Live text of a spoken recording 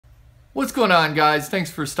What's going on, guys?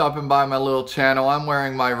 Thanks for stopping by my little channel. I'm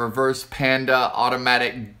wearing my Reverse Panda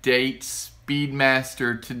automatic date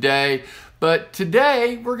Speedmaster today, but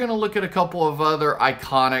today we're going to look at a couple of other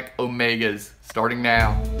iconic Omegas starting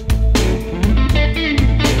now.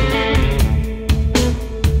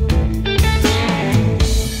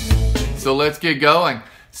 So let's get going.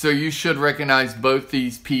 So you should recognize both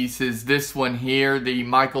these pieces. This one here, the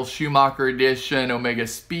Michael Schumacher edition Omega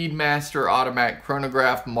Speedmaster automatic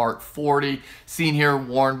chronograph Mark 40, seen here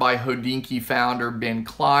worn by Hodinkee founder Ben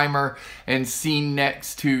Clymer, and seen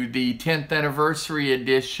next to the 10th anniversary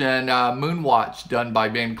edition Moonwatch done by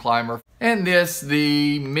Ben Clymer. And this,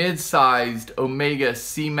 the mid-sized Omega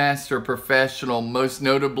Seamaster Professional, most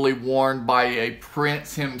notably worn by a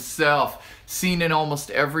prince himself. Seen in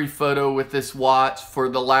almost every photo with this watch for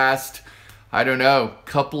the last, I don't know,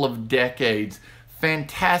 couple of decades.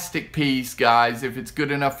 Fantastic piece, guys. If it's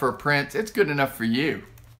good enough for a prince, it's good enough for you.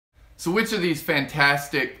 So which of these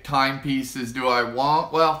fantastic timepieces do I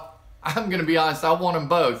want? Well, I'm going to be honest, I want them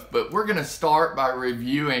both, but we're going to start by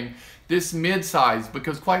reviewing this mid-size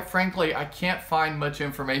because quite frankly, I can't find much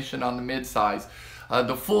information on the mid-size.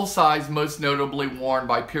 The full size, most notably worn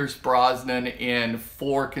by Pierce Brosnan in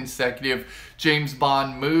 4 consecutive James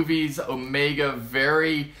Bond movies. Omega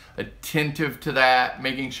very attentive to that,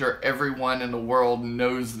 making sure everyone in the world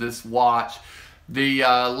knows this watch. The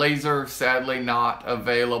laser, sadly, not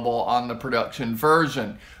available on the production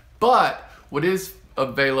version. But what is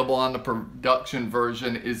available on the production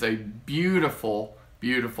version is a beautiful,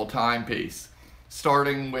 beautiful timepiece.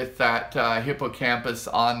 Starting with that hippocampus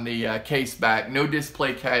on the case back. No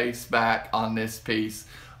display case back on this piece,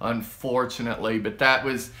 unfortunately, but that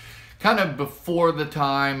was kind of before the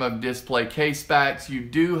time of display case backs. You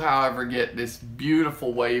do, however, get this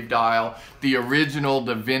beautiful wave dial, the original,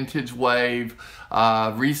 the vintage wave,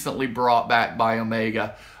 recently brought back by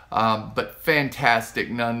Omega, but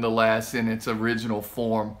fantastic nonetheless in its original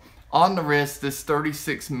form. On the wrist, this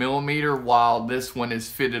 36mm, while this one is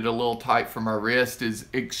fitted a little tight for my wrist, is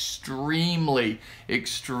extremely,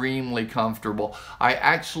 extremely comfortable. I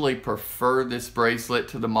actually prefer this bracelet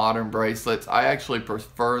to the modern bracelets. I actually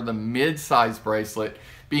prefer the mid-size bracelet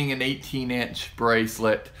being an 18-inch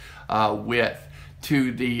bracelet width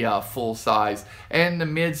to the full size. And the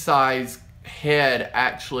mid-size head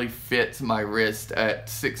actually fits my wrist at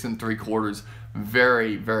 6 3/4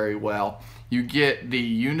 very, very well. You get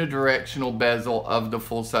the unidirectional bezel of the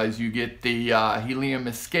full size. You get the helium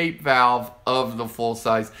escape valve of the full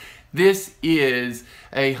size. This is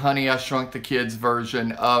a Honey, I Shrunk the Kids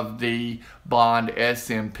version of the Bond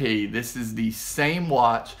SMP. This is the same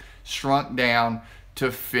watch shrunk down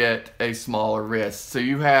to fit a smaller wrist. So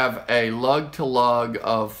you have a lug to lug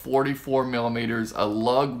of 44mm, a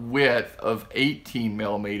lug width of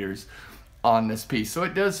 18mm on this piece. So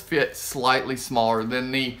it does fit slightly smaller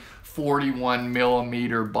than the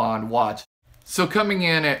 41mm Bond watch. So coming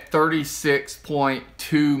in at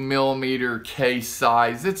 36.2mm case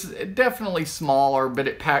size, it's definitely smaller, but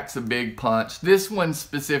it packs a big punch. This one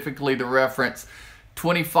specifically, the reference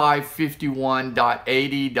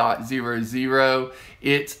 2551.80.00.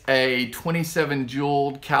 It's a 27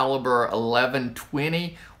 jeweled caliber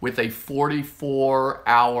 1120 with a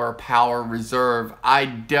 44-hour power reserve. I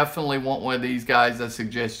definitely want one of these, guys. I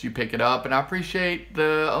suggest you pick it up, and I appreciate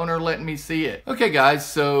the owner letting me see it. Okay, guys,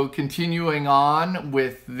 so continuing on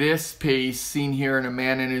with this piece seen here in A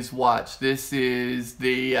Man and His Watch. This is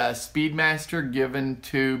the Speedmaster given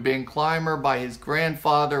to Ben Clymer by his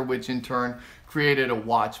grandfather, which in turn created a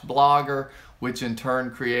watch blogger, which in turn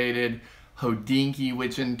created Hodinkee,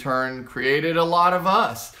 which in turn created a lot of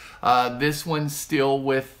us. This one's still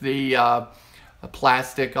with the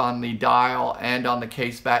plastic on the dial and on the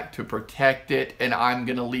case back to protect it, and I'm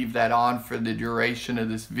going to leave that on for the duration of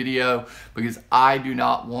this video because I do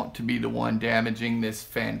not want to be the one damaging this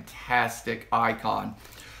fantastic icon.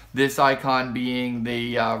 This icon being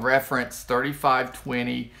the reference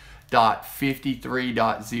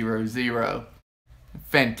 3520.53.00.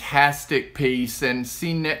 Fantastic piece, and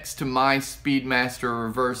seen next to my Speedmaster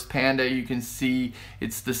Reverse Panda, you can see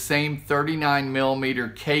it's the same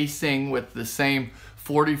 39mm casing with the same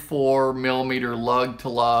 44mm lug to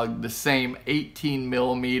lug, the same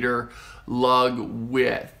 18mm lug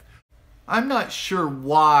width. I'm not sure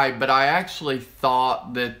why, but I actually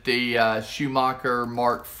thought that the Schumacher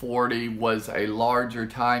Mark 40 was a larger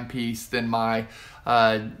timepiece than my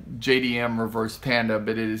JDM Reverse Panda,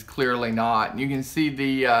 but it is clearly not. And you can see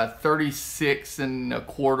the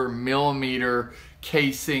 36.25mm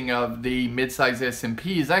casing of the midsize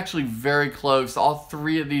SMP is actually very close. All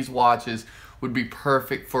 3 of these watches would be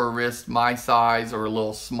perfect for a wrist my size or a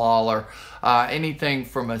little smaller. Anything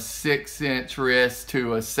from a 6-inch wrist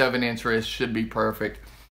to a 7-inch wrist should be perfect.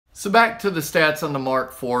 So back to the stats on the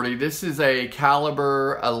Mark 40. This is a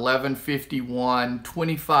caliber 1151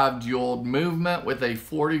 25 jeweled movement with a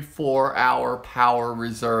 44-hour power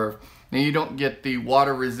reserve. Now you don't get the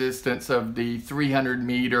water resistance of the 300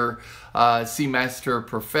 meter Seamaster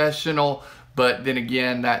Professional, but then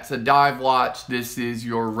again, that's a dive watch. This is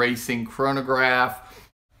your racing chronograph.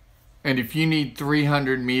 And if you need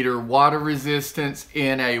 300 meter water resistance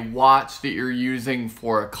in a watch that you're using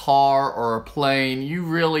for a car or a plane, you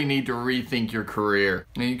really need to rethink your career.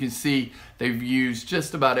 And you can see they've used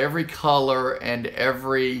just about every color and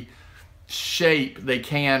every shape they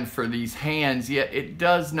can for these hands, yet it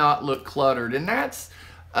does not look cluttered. And that's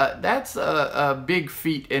a big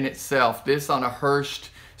feat in itself. This on a Hurst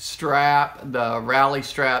strap, the rally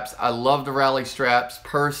straps. I love the rally straps.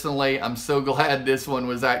 Personally, I'm so glad this one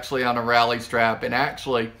was actually on a rally strap. And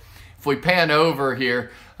actually, if we pan over here,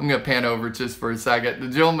 I'm going to pan over just for a second. The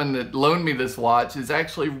gentleman that loaned me this watch is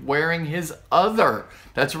actually wearing his other.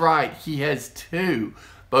 That's right, he has two,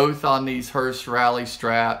 both on these Hurst rally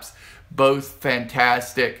straps, both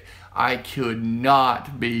fantastic. I could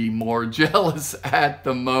not be more jealous at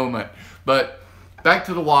the moment. But back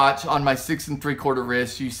to the watch. On my 6 3/4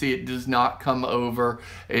 wrist, you see it does not come over.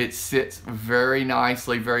 It sits very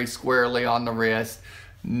nicely, very squarely on the wrist.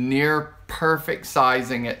 Near perfect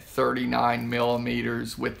sizing at 39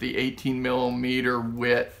 millimeters with the 18 millimeter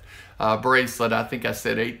width bracelet. I think I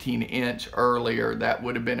said 18-inch earlier. That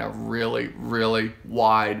would have been a really, really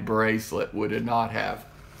wide bracelet, would it not have?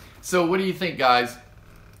 So what do you think, guys?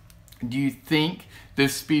 Do you think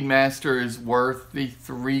this Speedmaster is worth the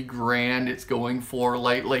 $3 grand it's going for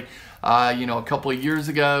lately? You know, a couple of years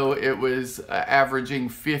ago, it was averaging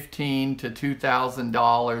 $1,500 to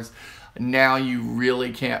 $2,000. Now you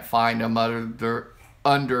really can't find them under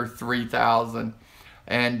 $3,000.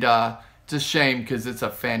 And it's a shame because it's a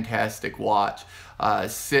fantastic watch.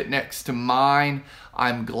 Sit next to mine.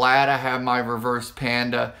 I'm glad I have my Reverse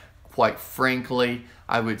Panda. Quite frankly,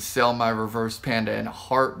 I would sell my Reverse Panda in a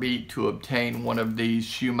heartbeat to obtain one of these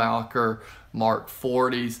Schumacher Mark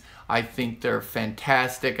 40s. I think they're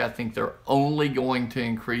fantastic. I think they're only going to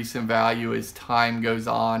increase in value as time goes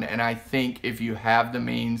on. And I think if you have the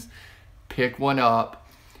means, pick one up.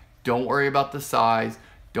 Don't worry about the size.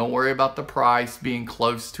 Don't worry about the price being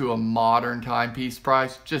close to a modern timepiece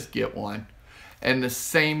price. Just get one. And the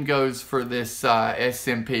same goes for this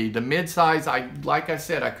SMP. The midsize, like I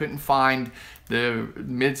said, I couldn't find the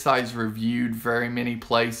midsize reviewed very many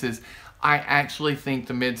places. I actually think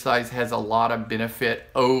the midsize has a lot of benefit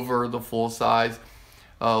over the full size.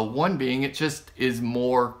 One being it just is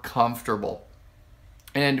more comfortable.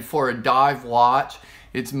 And for a dive watch,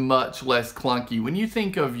 it's much less clunky. When you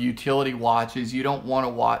think of utility watches, you don't want a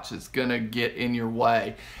watch that's gonna get in your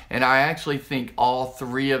way. And I actually think all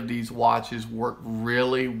three of these watches work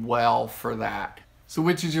really well for that. So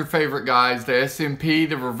which is your favorite, guys? The SMP,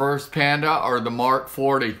 the Reverse Panda, or the Mark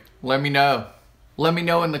 40? Let me know. Let me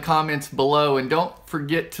know in the comments below, and don't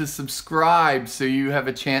forget to subscribe so you have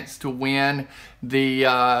a chance to win the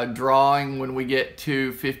drawing when we get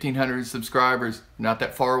to 1,500 subscribers. Not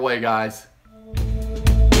that far away, guys.